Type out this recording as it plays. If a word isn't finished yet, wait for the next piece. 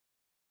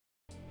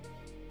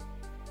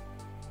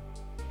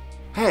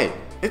Hey,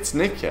 it's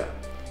Nick here.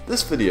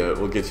 This video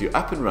will get you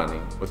up and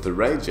running with the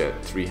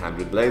RAYJET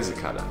 300 laser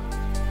cutter.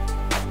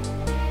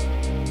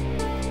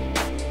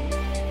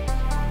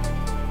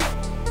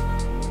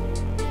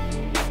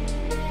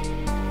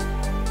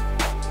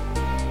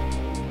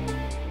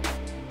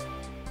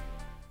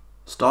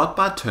 Start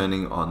by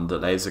turning on the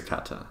laser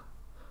cutter.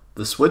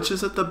 The switch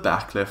is at the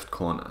back left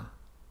corner.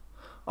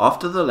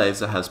 After the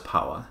laser has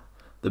power,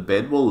 the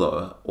bed will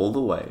lower all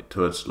the way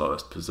to its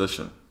lowest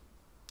position.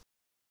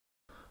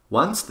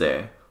 Once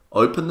there,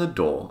 open the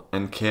door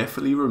and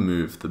carefully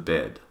remove the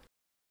bed.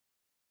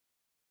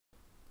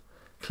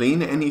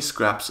 Clean any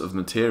scraps of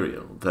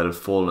material that have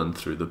fallen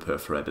through the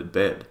perforated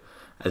bed,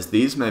 as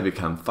these may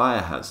become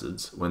fire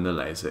hazards when the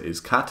laser is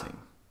cutting.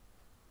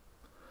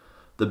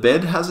 The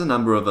bed has a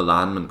number of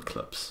alignment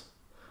clips.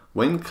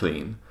 When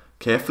clean,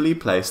 carefully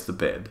place the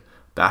bed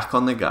back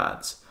on the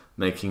guards,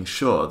 making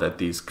sure that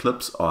these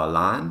clips are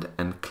aligned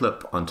and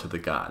clip onto the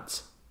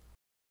guards.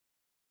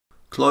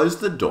 Close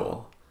the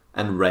door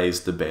and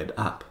raise the bed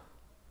up.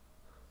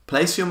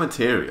 Place your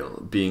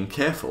material, being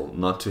careful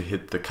not to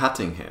hit the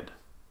cutting head.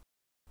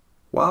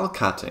 While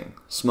cutting,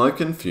 smoke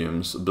and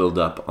fumes build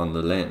up on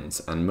the lens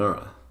and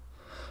mirror.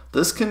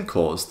 This can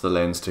cause the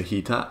lens to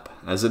heat up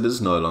as it is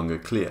no longer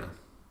clear.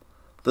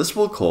 This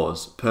will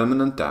cause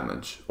permanent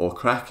damage or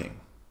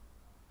cracking.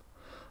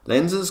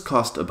 Lenses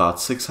cost about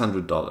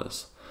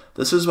 $600.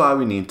 This is why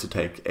we need to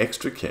take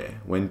extra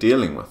care when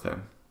dealing with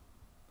them.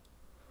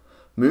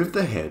 Move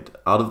the head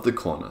out of the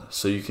corner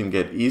so you can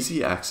get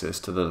easy access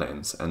to the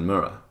lens and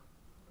mirror.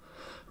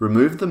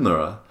 Remove the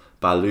mirror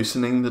by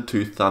loosening the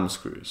two thumb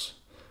screws.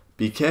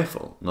 Be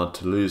careful not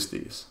to lose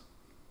these.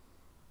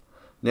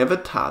 Never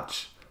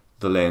touch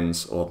the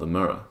lens or the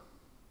mirror.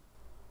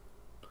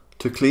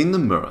 To clean the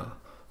mirror,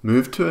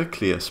 move to a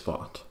clear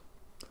spot.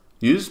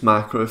 Use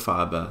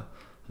microfiber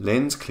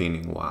lens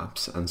cleaning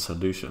wipes and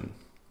solution.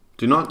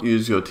 Do not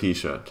use your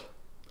t-shirt.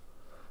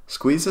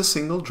 Squeeze a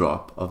single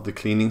drop of the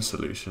cleaning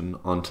solution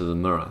onto the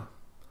mirror.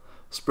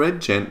 Spread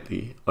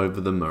gently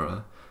over the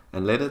mirror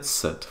and let it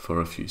sit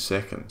for a few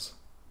seconds.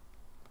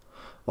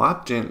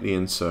 Wipe gently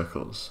in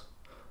circles.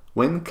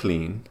 When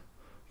clean,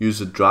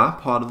 use a dry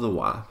part of the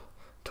wipe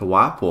to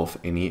wipe off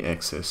any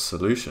excess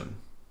solution.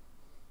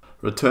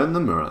 Return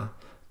the mirror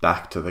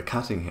back to the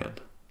cutting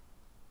head.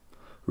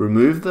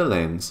 Remove the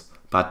lens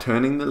by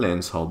turning the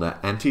lens holder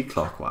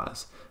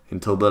anti-clockwise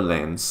until the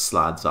lens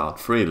slides out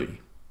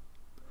freely.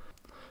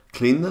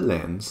 Clean the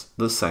lens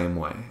the same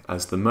way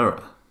as the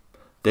mirror.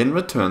 Then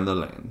return the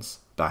lens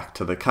back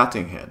to the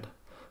cutting head,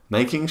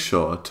 making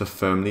sure to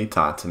firmly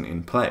tighten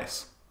in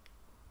place.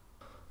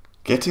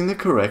 Getting the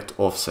correct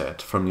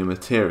offset from your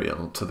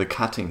material to the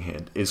cutting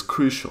head is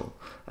crucial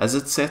as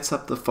it sets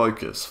up the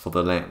focus for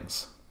the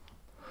lens.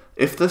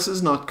 If this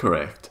is not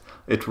correct,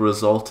 it will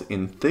result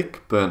in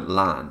thick burnt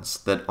lines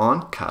that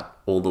aren't cut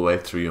all the way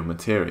through your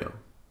material.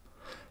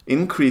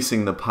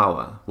 Increasing the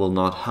power will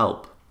not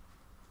help.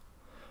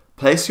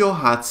 Place your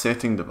height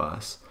setting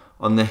device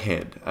on the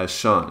head as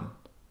shown.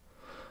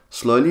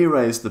 Slowly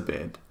raise the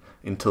bed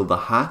until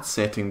the height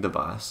setting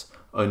device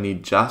only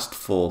just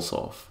falls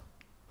off.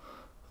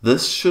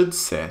 This should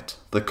set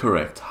the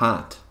correct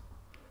height.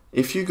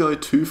 If you go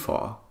too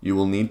far, you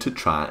will need to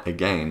try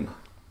again.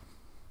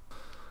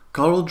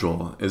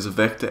 CorelDRAW is a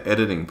vector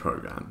editing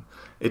program.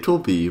 It will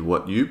be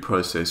what you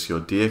process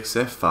your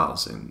DXF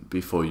files in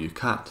before you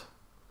cut.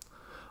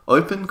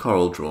 Open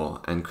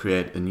CorelDRAW and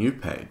create a new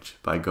page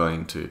by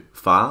going to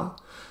File,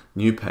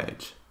 New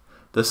Page.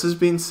 This has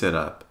been set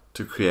up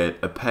to create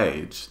a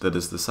page that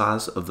is the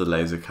size of the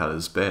laser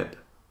cutter's bed.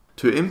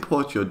 To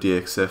import your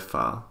DXF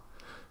file,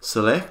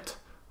 select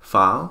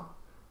File,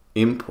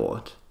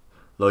 Import,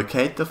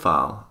 locate the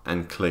file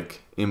and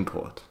click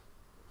Import.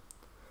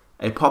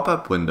 A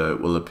pop-up window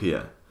will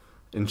appear.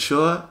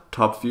 Ensure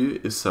Top View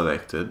is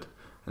selected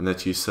and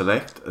that you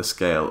select a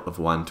scale of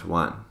 1 to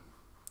 1.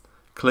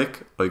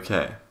 Click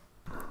OK.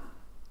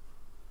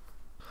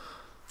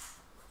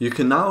 You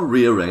can now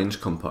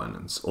rearrange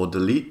components or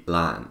delete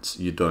lines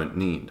you don't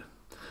need.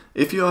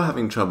 If you are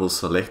having trouble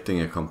selecting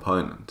a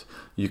component,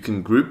 you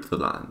can group the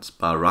lines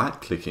by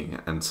right-clicking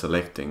and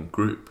selecting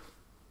Group.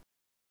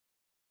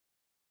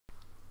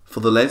 For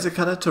the laser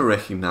cutter to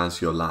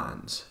recognize your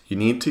lines, you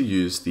need to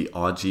use the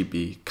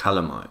RGB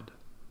color mode.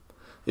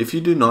 If you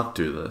do not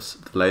do this,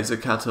 the laser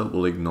cutter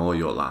will ignore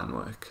your line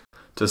work.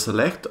 To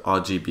select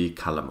RGB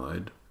color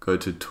mode, go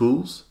to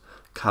Tools,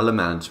 Color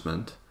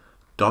Management,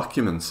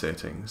 Document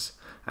Settings,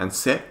 and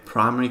set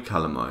Primary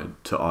Color Mode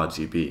to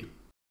RGB.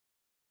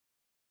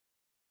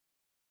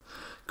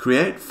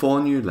 Create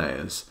 4 new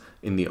layers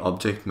in the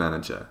Object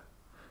Manager.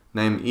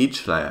 Name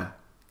each layer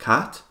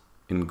Cut,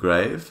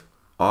 Engrave,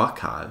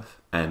 Archive,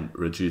 and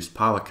Reduce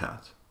Power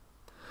Cut.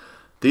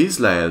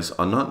 These layers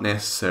are not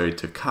necessary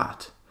to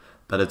cut,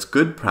 but it's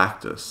good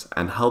practice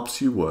and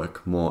helps you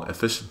work more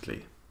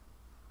efficiently.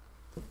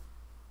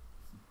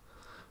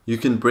 You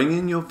can bring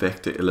in your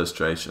vector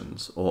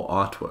illustrations or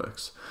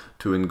artworks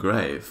to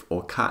engrave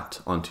or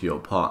cut onto your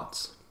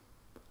parts.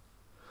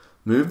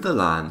 Move the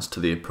lines to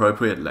the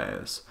appropriate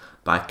layers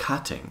by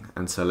cutting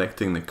and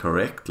selecting the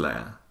correct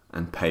layer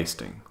and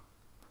pasting.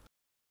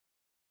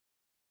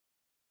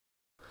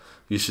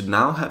 You should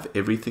now have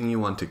everything you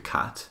want to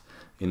cut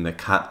in the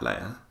cut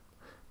layer,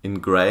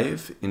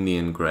 engrave in the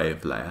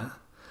engrave layer,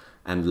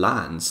 and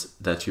lines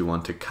that you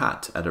want to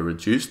cut at a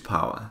reduced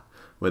power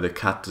where the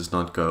cut does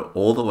not go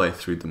all the way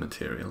through the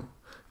material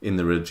in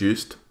the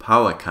reduced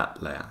power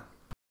cut layer.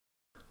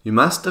 You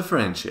must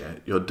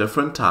differentiate your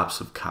different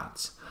types of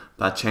cuts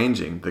by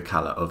changing the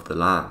color of the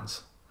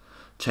lines.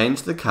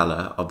 Change the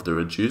color of the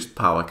reduced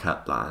power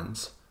cut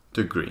lines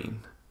to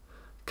green,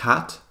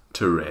 cut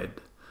to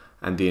red,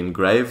 and the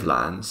engraved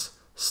lines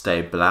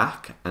stay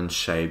black and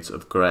shades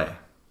of grey.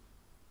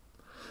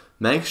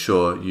 Make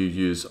sure you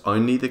use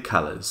only the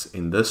colors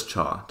in this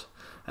chart,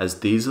 as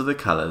these are the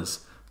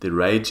colors the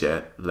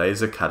RAYJET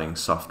laser cutting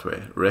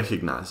software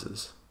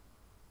recognizes.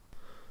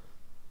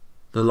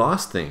 The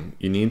last thing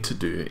you need to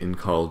do in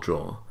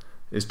CorelDRAW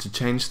is to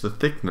change the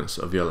thickness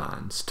of your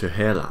lines to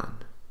hairline.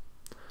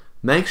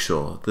 Make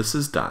sure this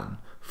is done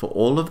for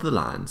all of the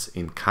lines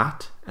in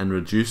cut and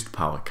reduced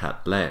power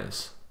cut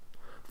layers.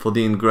 For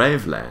the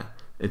engrave layer,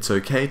 it's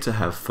okay to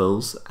have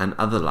fills and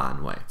other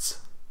line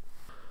weights.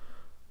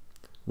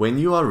 When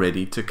you are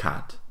ready to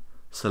cut,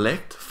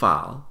 select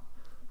File,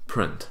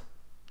 Print.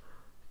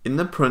 In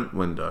the Print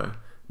window,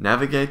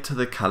 navigate to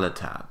the Color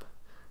tab.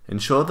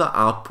 Ensure the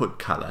output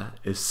color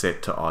is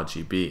set to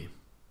RGB.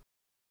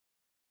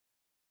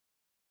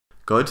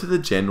 Go to the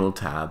General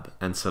tab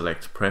and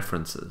select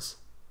Preferences.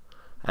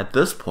 At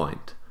this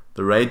point,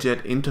 the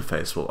RAYJET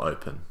interface will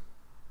open.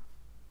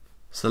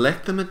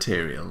 Select the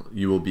material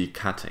you will be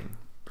cutting.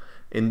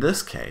 In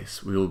this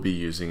case, we will be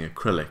using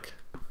acrylic.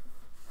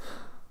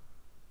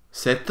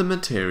 Set the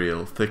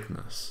material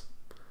thickness.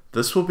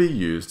 This will be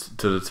used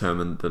to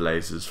determine the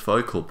laser's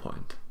focal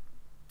point.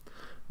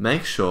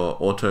 Make sure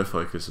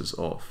autofocus is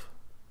off.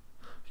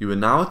 You are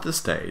now at the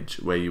stage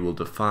where you will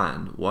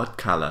define what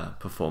color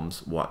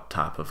performs what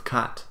type of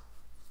cut.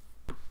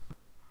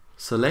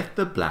 Select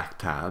the Black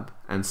tab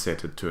and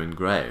set it to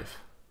Engrave.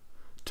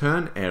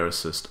 Turn Air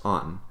Assist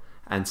on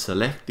and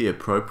select the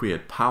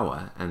appropriate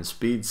power and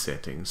speed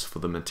settings for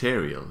the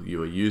material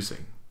you are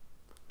using.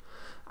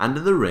 Under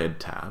the Red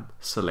tab,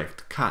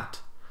 select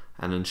Cut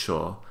and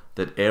ensure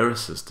that Air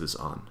Assist is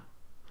on.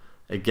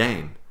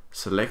 Again,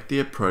 select the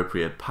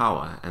appropriate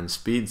power and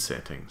speed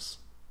settings.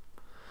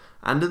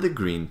 Under the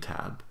Green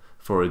tab,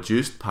 for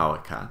reduced power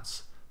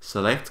cuts,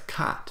 select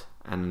Cut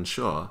and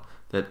ensure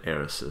that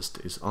Air Assist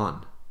is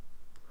on.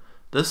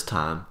 This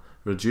time,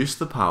 reduce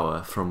the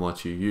power from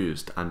what you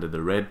used under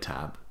the Red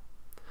tab.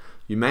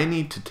 You may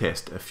need to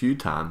test a few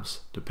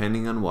times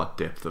depending on what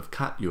depth of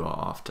cut you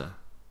are after.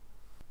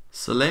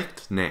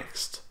 Select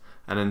Next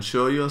and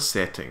ensure your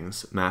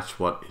settings match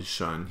what is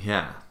shown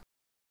here.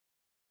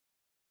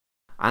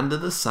 Under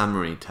the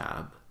Summary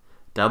tab,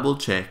 double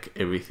check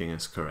everything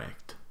is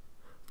correct.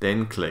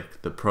 Then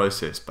click the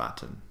Process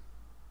button.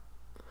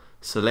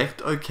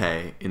 Select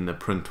OK in the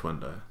Print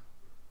window.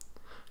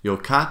 Your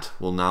cut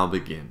will now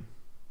begin.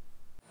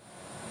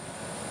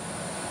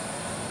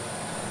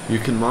 You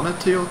can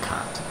monitor your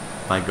cut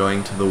by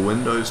going to the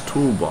Windows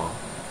toolbar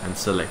and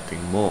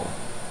selecting More.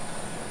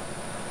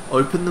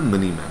 Open the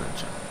Mini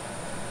Manager.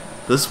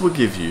 This will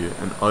give you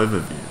an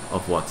overview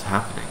of what's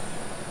happening.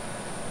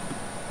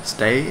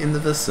 Stay in the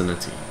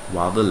vicinity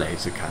while the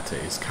laser cutter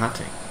is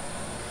cutting.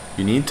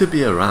 You need to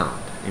be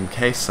around in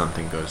case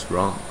something goes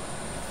wrong.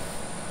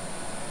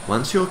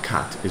 Once your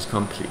cut is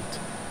complete,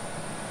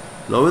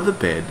 lower the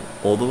bed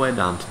all the way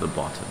down to the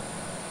bottom.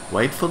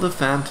 Wait for the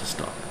fan to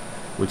stop,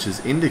 which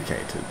is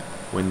indicated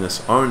when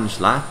this orange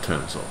light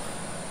turns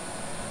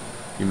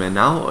off. You may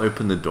now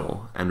open the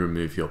door and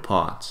remove your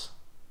parts.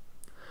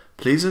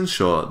 Please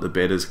ensure the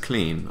bed is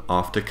clean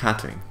after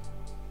cutting.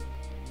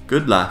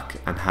 Good luck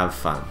and have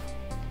fun.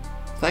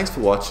 Thanks for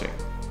watching.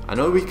 I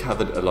know we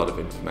covered a lot of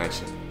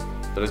information,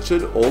 but it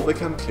should all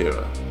become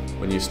clearer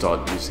when you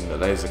start using the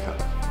laser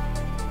cutter.